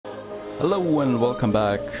Hello and welcome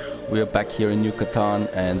back. We are back here in Yucatan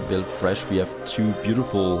and built fresh. We have two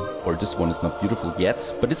beautiful, or this one is not beautiful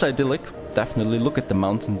yet, but it's idyllic. Definitely look at the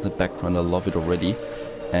mountains in the background. I love it already.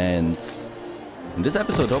 And in this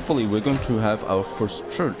episode, hopefully, we're going to have our first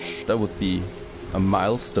church. That would be a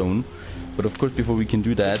milestone. But of course, before we can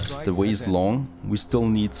do that, the way is long. We still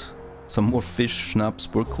need some more fish, schnapps,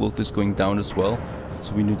 work cloth is going down as well.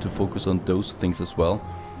 So we need to focus on those things as well.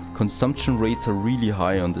 Consumption rates are really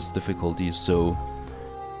high on this difficulty, so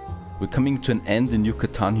we're coming to an end in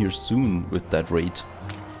Yucatan here soon with that rate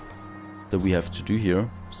that we have to do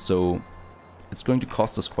here. So it's going to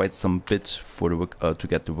cost us quite some bit for the work, to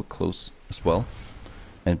get the work clothes as well.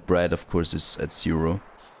 And bread, of course, is at 0.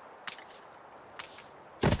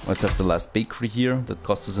 Let's have the last bakery here. That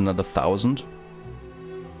cost us another 1,000.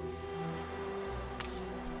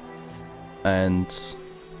 And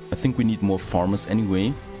I think we need more farmers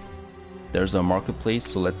anyway. There's our marketplace,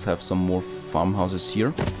 so let's have some more farmhouses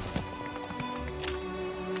here.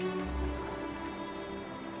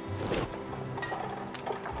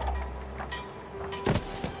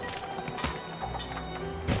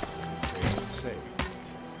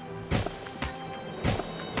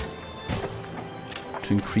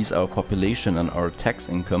 To increase our population and our tax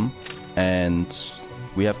income, and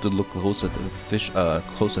we have to look close at the fish,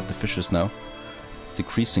 close at the fishes now. It's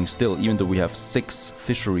decreasing still, even though we have 6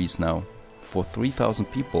 fisheries now. For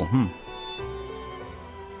 3,000 people,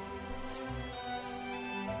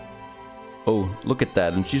 Oh, look at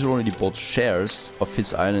that, and she's already bought shares of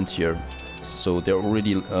his island here. So they're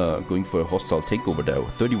already going for a hostile takeover there,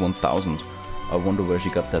 31,000. I wonder where she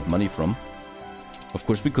got that money from. Of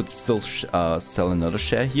course, we could still sell another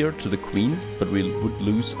share here to the queen, but we would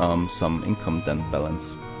lose some income then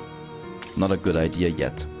balance. Not a good idea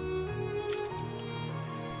yet.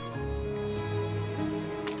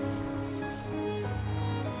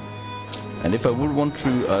 And if I would want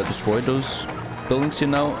to destroy those buildings here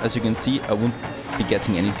now, as you can see, I won't be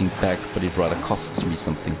getting anything back, but it rather costs me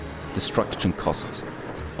something. Destruction costs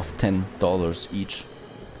of $10 each.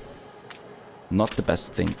 Not the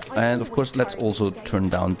best thing. And of course, let's also turn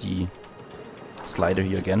down the slider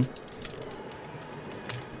here again.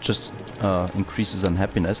 Just increases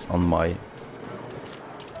unhappiness on my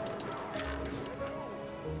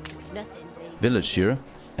village here.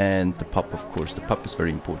 And the pub, of course. The pub is very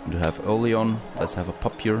important to have early on. Let's have a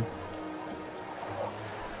pub here.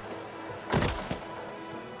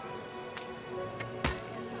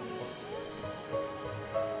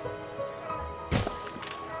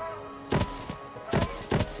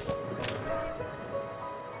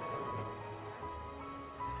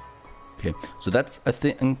 Okay, so that's, I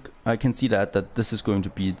think I can see that this is going to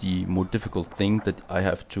be the more difficult thing, that I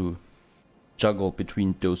have to juggle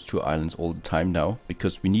between those two islands all the time now,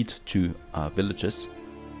 because we need 2 villages.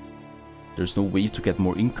 There's no way to get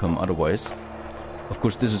more income otherwise. Of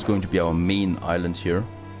course, this is going to be our main island here.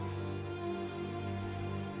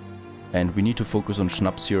 And we need to focus on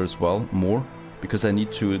schnapps here as well, more, because I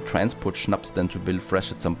need to transport schnapps then to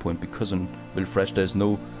Villefresh at some point, because in Villefresh there's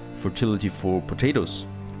no fertility for potatoes.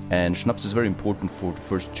 And schnapps is very important for the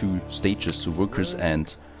first 2 stages, so workers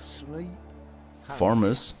and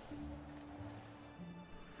farmers.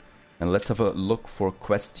 And let's have a look for a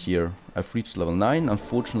quest here. I've reached level 9,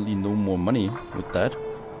 unfortunately no more money with that,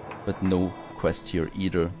 but no quest here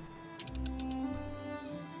either.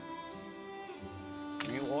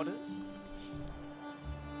 New orders?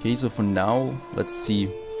 Okay, so for now, let's see.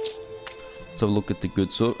 Let's have a look at the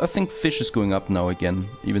goods. So I think fish is going up now again,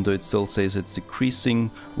 even though it still says it's decreasing.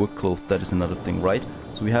 Work cloth, that is another thing, right?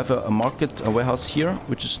 So we have a market, a warehouse here,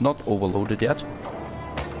 which is not overloaded yet.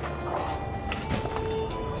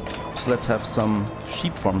 So let's have some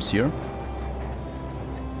sheep farms here.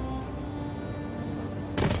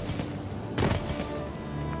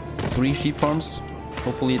 Three sheep farms,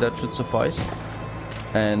 hopefully that should suffice.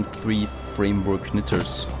 And 3 framework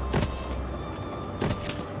knitters.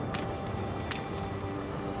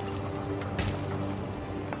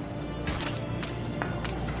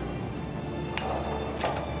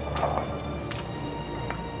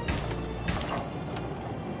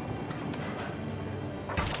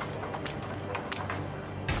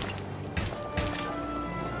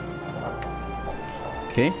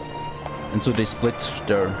 Okay, and so they split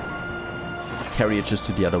their carriages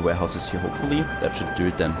to the other warehouses here, hopefully. That should do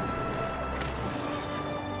it then.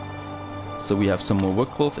 So we have some more work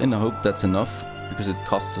cloth in. I hope that's enough, because it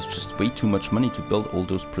costs us just way too much money to build all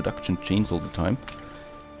those production chains all the time.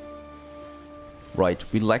 Right,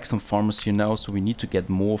 we lack some farmers here now, so we need to get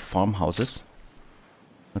more farmhouses.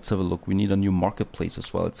 Let's have a look. We need a new marketplace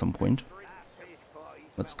as well at some point.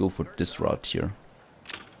 Let's go for this route here.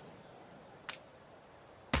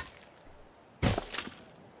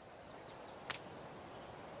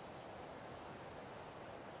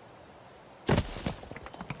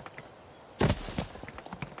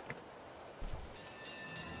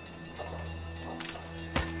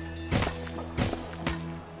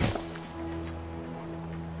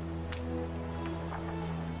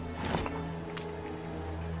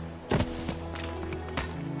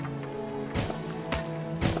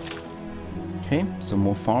 Okay, some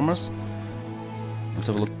more farmers. Let's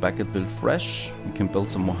have a look back at Build Fresh. We can build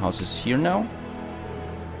some more houses here now.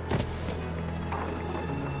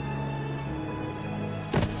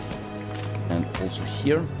 And also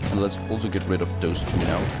here. And let's also get rid of those two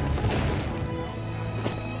now.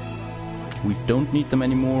 We don't need them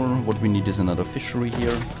anymore. What we need is another fishery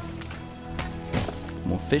here.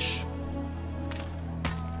 More fish.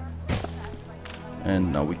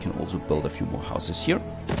 And now we can also build a few more houses here.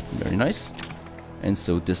 Very nice. And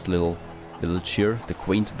so this little village here, the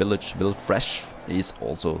quaint village Build Fresh, is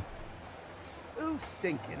also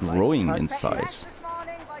growing in size.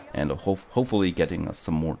 And hopefully getting us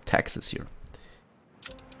some more taxes here.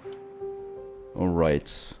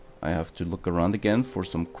 Alright, I have to look around again for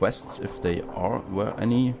some quests if they were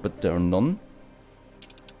any, but there are none.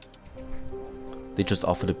 They just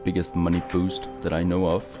offer the biggest money boost that I know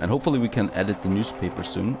of, and hopefully we can edit the newspaper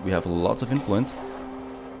soon. We have lots of influence.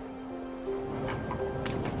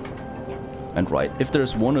 And right, if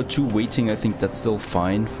there's one or two waiting, I think that's still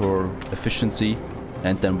fine for efficiency,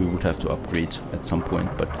 and then we would have to upgrade at some point,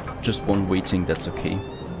 but just one waiting, that's okay.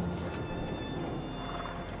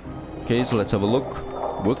 Okay, so let's have a look.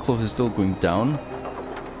 Workload is still going down.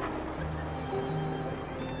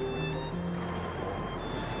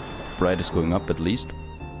 Bright is going up at least.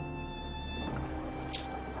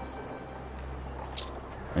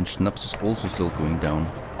 And Schnaps is also still going down.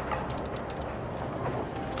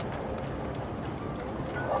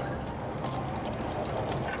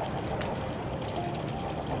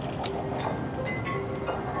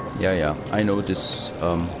 Yeah, I know this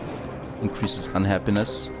increases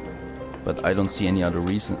unhappiness, but I don't see any other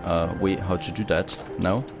reason way how to do that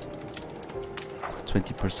now.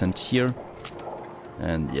 20% here,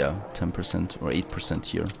 and yeah, 10% or 8%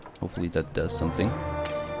 here. Hopefully that does something.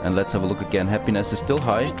 And let's have a look again. Happiness is still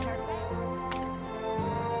high,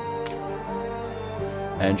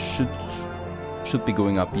 and should be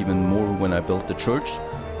going up even more when I build the church.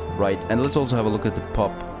 Right, and let's also have a look at the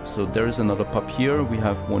pub. So there is another pub here, we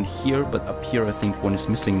have one here, but up here I think one is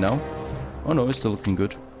missing now. Oh no, it's still looking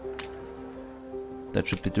good. That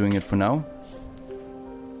should be doing it for now.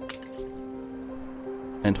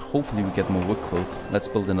 And hopefully we get more workload. Let's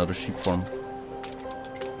build another sheep farm.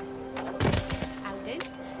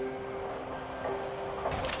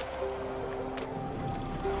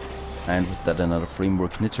 And with that another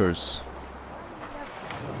framework knitters.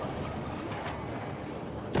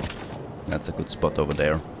 That's a good spot over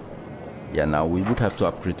there. Yeah, now we would have to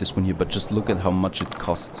upgrade this one here, but just look at how much it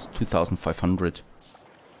costs. 2,500.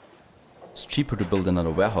 It's cheaper to build another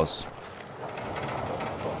warehouse.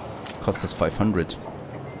 Costs us 500.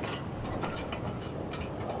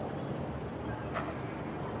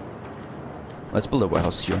 Let's build a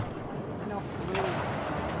warehouse here.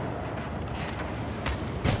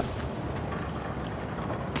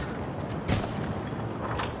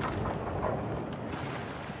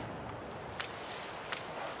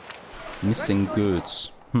 Missing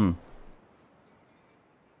goods.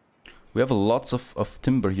 We have lots of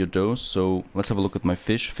timber here though, so let's have a look at my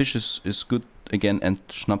fish. Fish is good again, and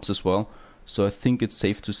schnapps as well. So I think it's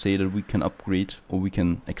safe to say that we can upgrade, or we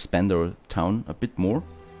can expand our town a bit more.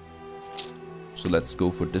 So let's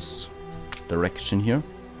go for this direction here.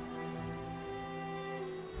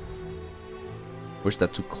 Where's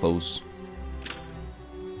that too close?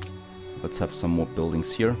 Let's have some more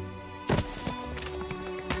buildings here.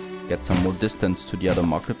 Get some more distance to the other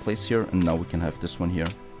marketplace here, and now we can have this one here.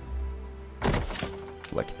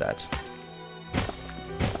 Like that.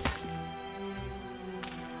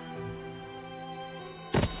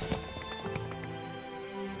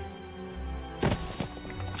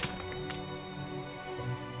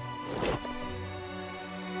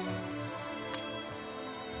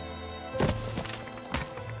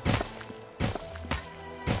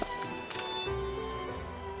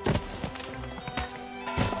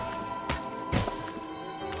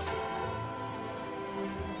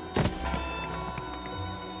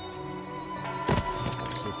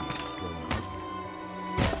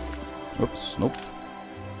 Oops, nope.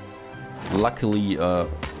 Luckily,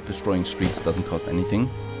 destroying streets doesn't cost anything.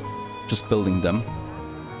 Just building them.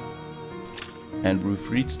 And we've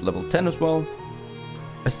reached level 10 as well.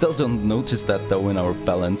 I still don't notice that though in our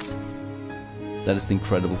balance. That is the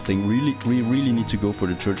incredible thing. We really need to go for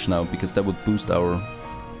the church now, because that would boost our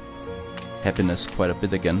happiness quite a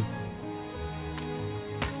bit again.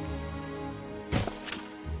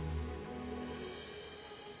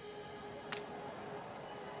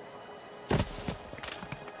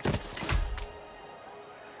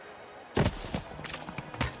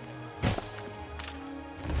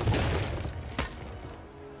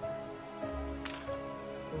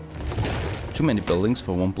 too many buildings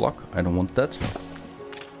for one block. I don't want that.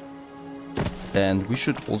 And we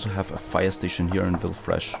should also have a fire station here in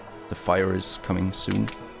Villefresh. The fire is coming soon,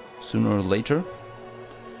 sooner or later.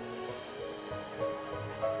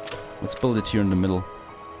 Let's build it here in the middle.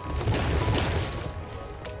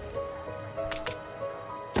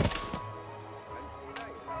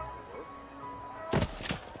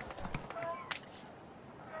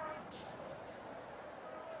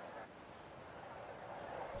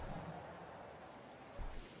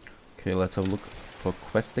 Okay, let's have a look for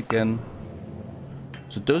quest again.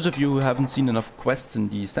 So those of you who haven't seen enough quests in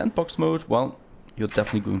the sandbox mode, well, you're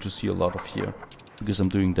definitely going to see a lot of here, because I'm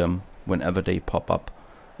doing them whenever they pop up.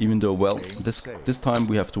 Even though, well, this time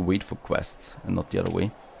we have to wait for quests and not the other way.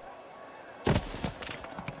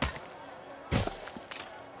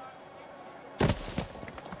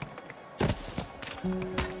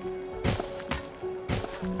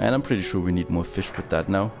 And I'm pretty sure we need more fish with that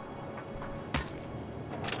now.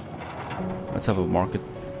 Let's have a market,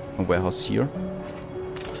 a warehouse here.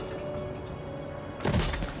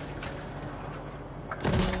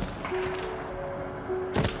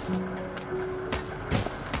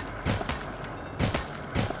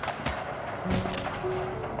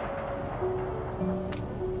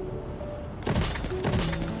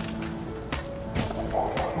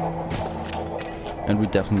 And we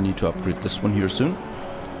definitely need to upgrade this one here soon.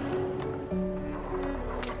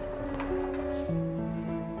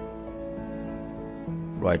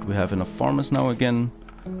 Right, we have enough farmers now again,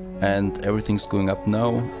 and everything's going up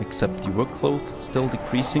now, except the workload still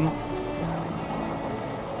decreasing.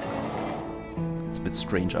 It's a bit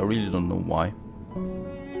strange, I really don't know why.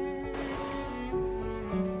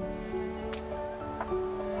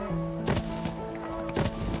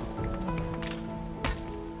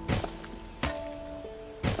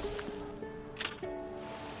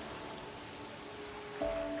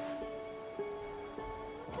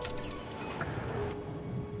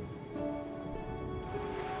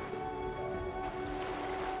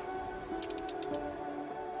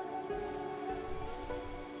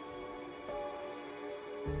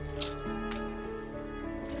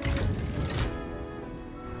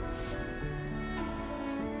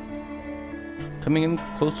 Coming in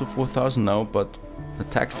close to 4,000 now, but the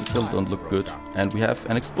taxes still don't look good. And we have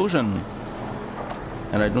an explosion.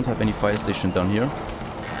 And I don't have any fire station down here.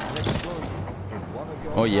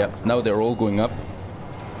 Oh yeah, now they're all going up.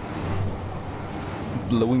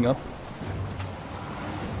 Blowing up.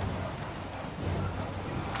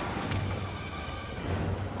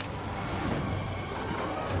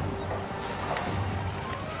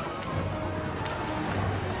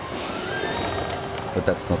 But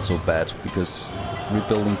that's not so bad, because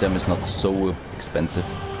rebuilding them is not so expensive.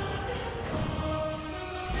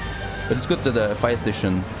 But it's good that the fire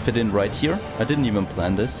station fit in right here. I didn't even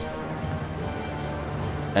plan this.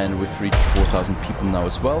 And we've reached 4,000 people now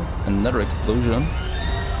as well. Another explosion.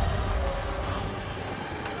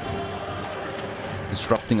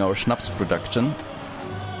 Disrupting our schnapps production.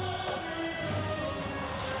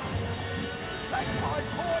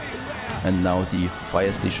 And now the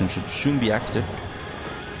fire station should soon be active.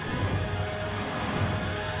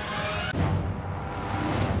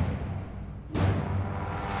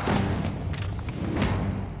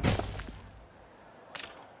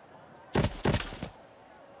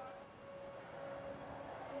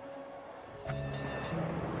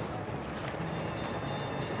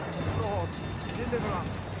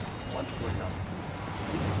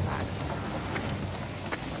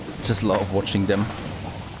 Just love watching them.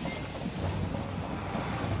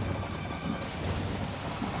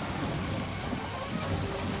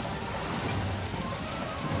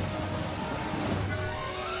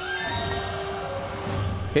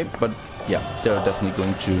 Okay, but yeah, they're definitely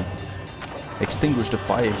going to extinguish the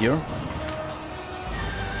fire here.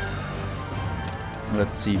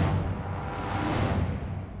 Let's see.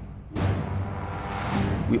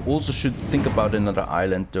 We also should think about another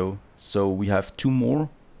island though. So we have two more.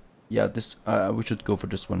 Yeah, this we should go for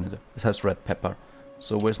this one. It has red pepper.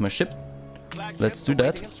 So where's my ship? Let's do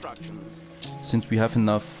that. Since we have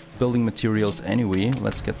enough building materials anyway,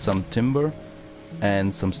 let's get some timber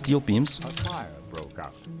and some steel beams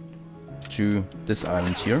to this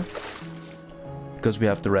island here. Because we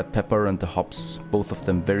have the red pepper and the hops, both of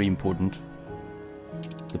them very important.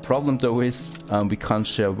 The problem though is we can't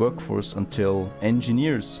share workforce until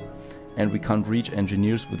engineers, and we can't reach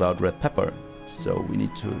engineers without red pepper. So we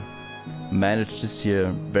need to manage this here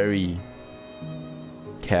very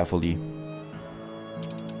carefully.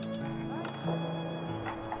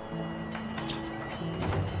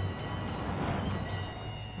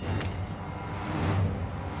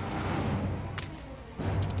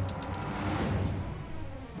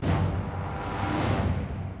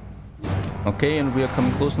 Okay, and we are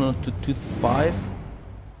coming close now to 2-5.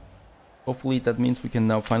 Hopefully that means we can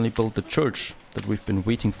now finally build the church that we've been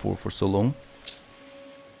waiting for so long.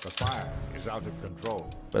 The fire is out of control.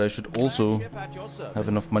 But I should also have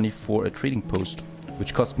enough money for a trading post,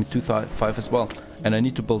 which cost me 2-5 as well. And I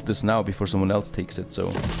need to build this now before someone else takes it, so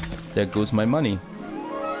there goes my money.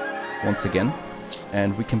 Once again.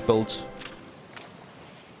 And we can build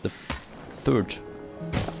the third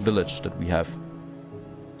village that we have.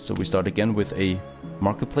 So we start again with a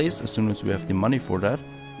marketplace as soon as we have the money for that.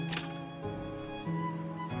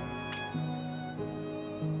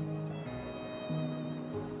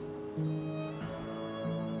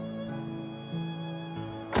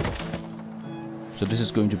 So this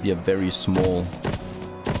is going to be a very small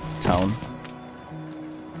town.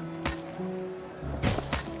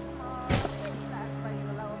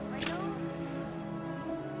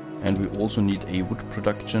 And we also need a wood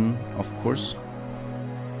production, of course.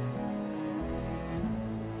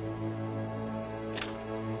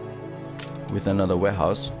 With another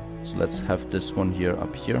warehouse. So let's have this one here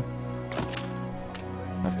up here.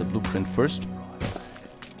 Have the blueprint first.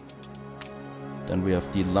 Then we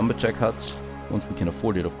have the lumberjack hut, once we can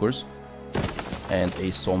afford it, of course. And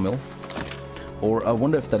a sawmill. Or I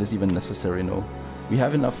wonder if that is even necessary, no. We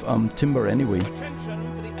have enough timber anyway.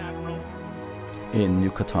 In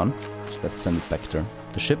New Catan. So let's send it back there.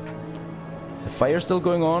 The ship. The fire's still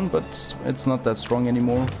going on, but it's not that strong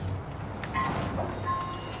anymore.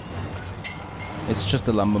 It's just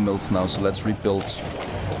the lumber mills now, so let's rebuild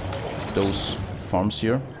those farms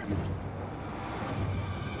here.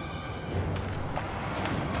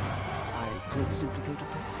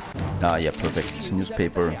 Ah, yeah, perfect.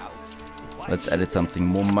 Newspaper. Let's edit something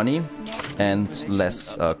more money and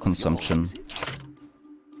less consumption.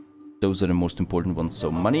 Those are the most important ones.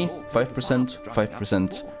 So money, 5%,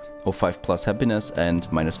 5%, or 5 plus happiness,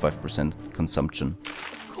 and minus 5% consumption.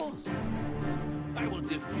 Of course. I will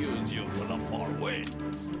diffuse you to the far winds.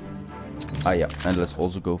 Ah, yeah, and let's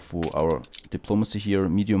also go for our diplomacy here.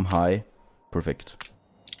 Medium, high. Perfect.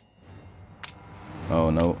 Oh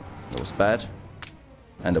no, that was bad.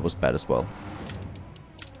 And that was bad as well.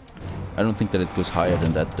 I don't think that it goes higher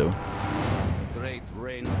than that though. Great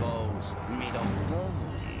rainbows made of gold.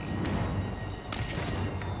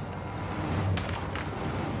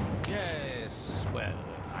 Yes, well,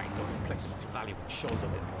 I don't place much value on shows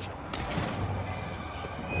of emotion.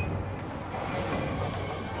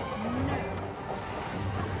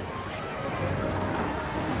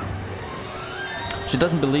 She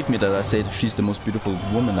doesn't believe me that I said she's the most beautiful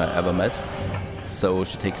woman I ever met. So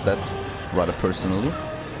she takes that rather personally.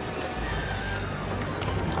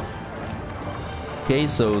 Okay,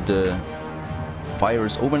 so the fire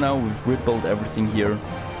is over now. We've rebuilt everything here.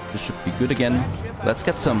 This should be good again. Let's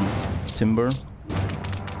get some timber.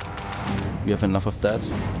 We have enough of that.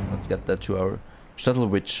 Let's get that to our Shuttle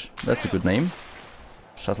Witch. That's a good name.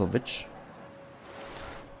 Shuttle Witch.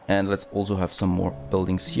 And let's also have some more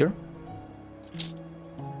buildings here.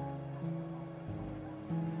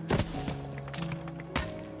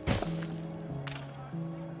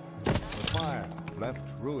 The fire left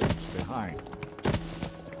ruins behind.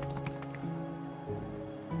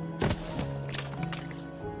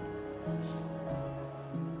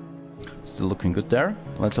 Still looking good there.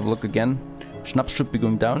 Let's have a look again. Schnapps should be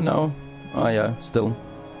going down now. Oh yeah, still.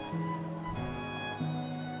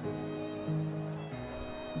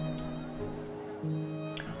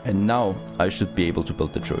 And now I should be able to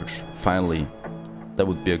build the church. Finally. That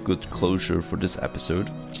would be a good closure for this episode.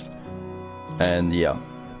 And yeah,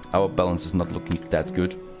 our balance is not looking that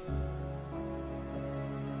good.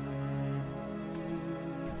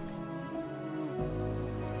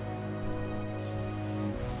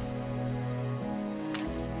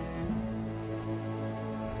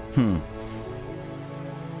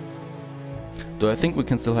 Though I think we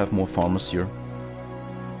can still have more farmers here.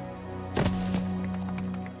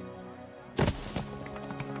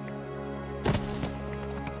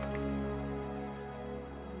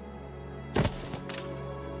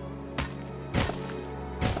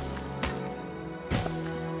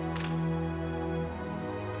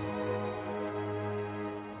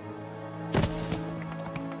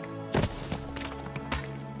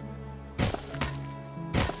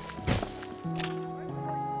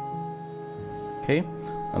 Okay,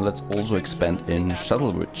 and let's also expand in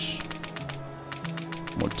Shuttleridge.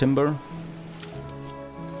 More timber.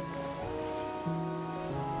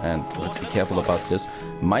 And let's be careful about this.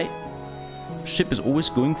 My ship is always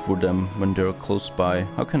going for them when they're close by.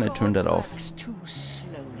 How can I turn that off?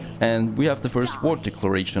 And we have the first war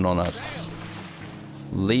declaration on us.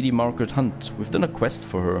 Lady Margaret Hunt. We've done a quest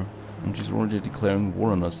for her, and she's already declaring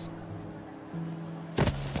war on us.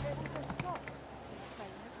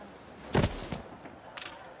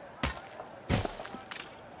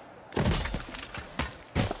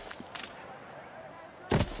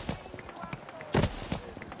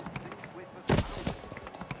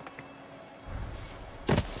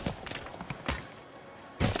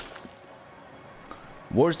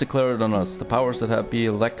 War is declared on us. The powers that have been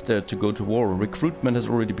elected to go to war. Recruitment has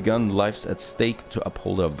already begun. Lives at stake to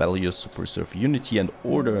uphold our values, to preserve unity and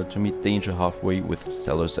order, to meet danger halfway with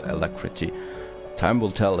zealous alacrity. Time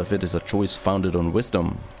will tell if it is a choice founded on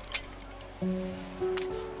wisdom.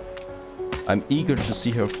 I'm eager to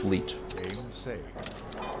see her fleet.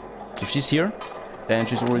 So she's here, and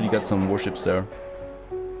she's already got some warships there.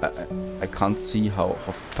 I can't see how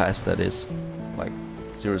fast that is. Like,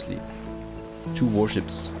 seriously. 2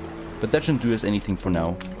 warships. But that shouldn't do us anything for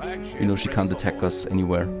now. You know, she can't attack us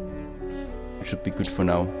anywhere. It should be good for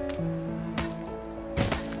now.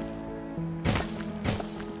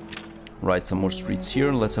 Right, some more streets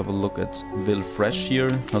here. Let's have a look at Ville Fresh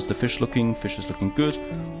here. How's the fish looking? Fish is looking good.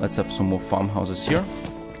 Let's have some more farmhouses here.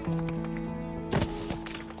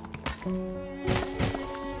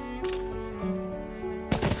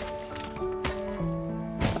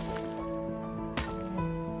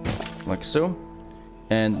 Like so.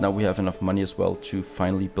 And now we have enough money as well to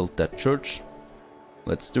finally build that church.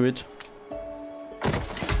 Let's do it.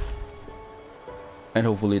 And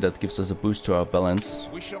hopefully that gives us a boost to our balance.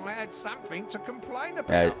 We shall add something to complain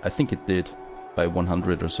about. I think it did by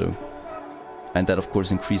 100 or so. And that of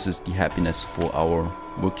course increases the happiness for our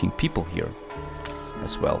working people here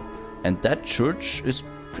as well. And that church is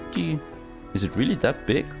pretty... Is it really that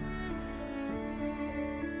big?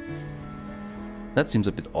 That seems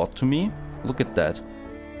a bit odd to me. Look at that.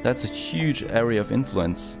 That's a huge area of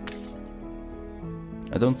influence.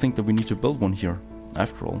 I don't think that we need to build one here,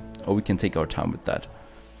 after all. Or we can take our time with that.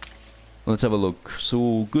 Let's have a look.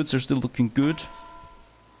 So, goods are still looking good.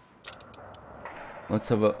 Let's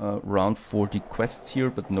have a round for the quests here,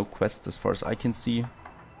 but no quests as far as I can see.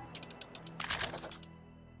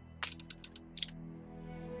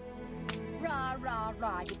 Rah, rah,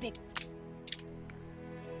 rah, you big...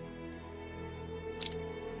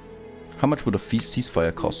 How much would a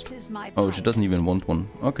ceasefire cost? Oh, she doesn't even want one.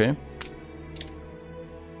 Okay.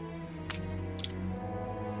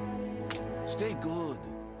 Stay good.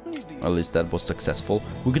 At least that was successful.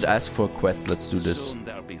 We could ask for a quest. Let's do this.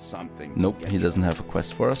 Nope, he doesn't have a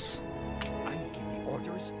quest for us.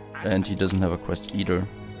 And he doesn't have a quest either.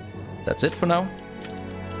 That's it for now.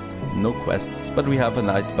 No quests, but we have a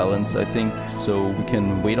nice balance, I think. So we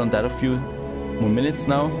can wait on that a few more minutes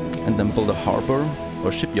now and then build a harbor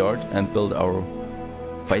or shipyard and build our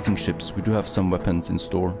fighting ships. We do have some weapons in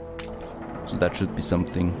store, so that should be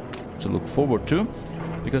something to look forward to,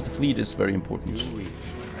 because the fleet is very important.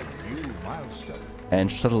 And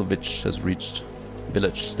Shuttlevich has reached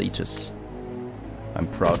village status. I'm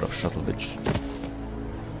proud of Shuttlevich.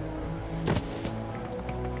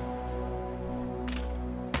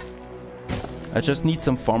 I just need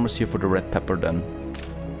some farmers here for the red pepper then,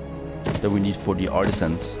 that we need for the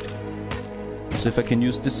artisans. So if I can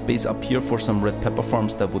use this space up here for some red pepper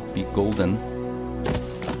farms, that would be golden.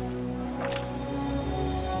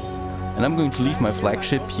 And I'm going to leave my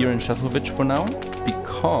flagship here in Shuttlevich for now,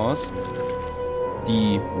 because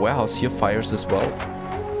the warehouse here fires as well.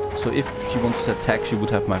 So if she wants to attack, she would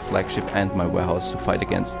have my flagship and my warehouse to fight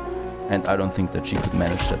against. And I don't think that she could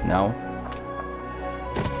manage that now.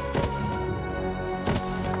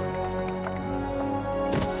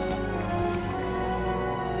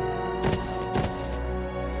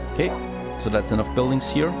 Okay, so that's enough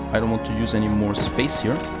buildings here. I don't want to use any more space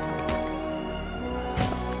here.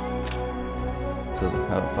 So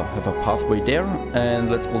have a pathway there.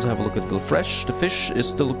 And let's also have a look at Ville Fresh. The fish is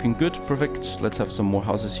still looking good. Perfect. Let's have some more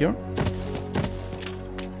houses here.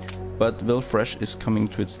 But Ville Fresh is coming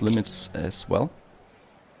to its limits as well.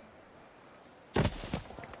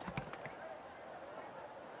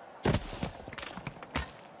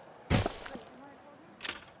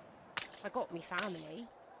 I got me family.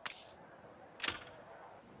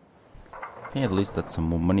 Okay, at least that's some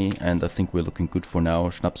more money, and I think we're looking good for now.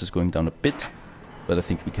 Schnaps is going down a bit, but I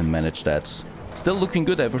think we can manage that. Still looking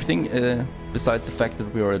good, everything, besides the fact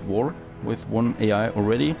that we are at war with one AI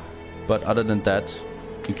already. But other than that,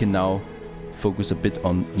 we can now focus a bit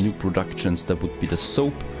on new productions. That would be the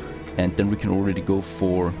soap, and then we can already go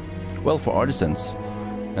for, well, for artisans,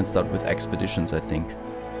 and start with expeditions, I think.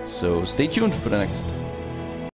 So stay tuned for the next.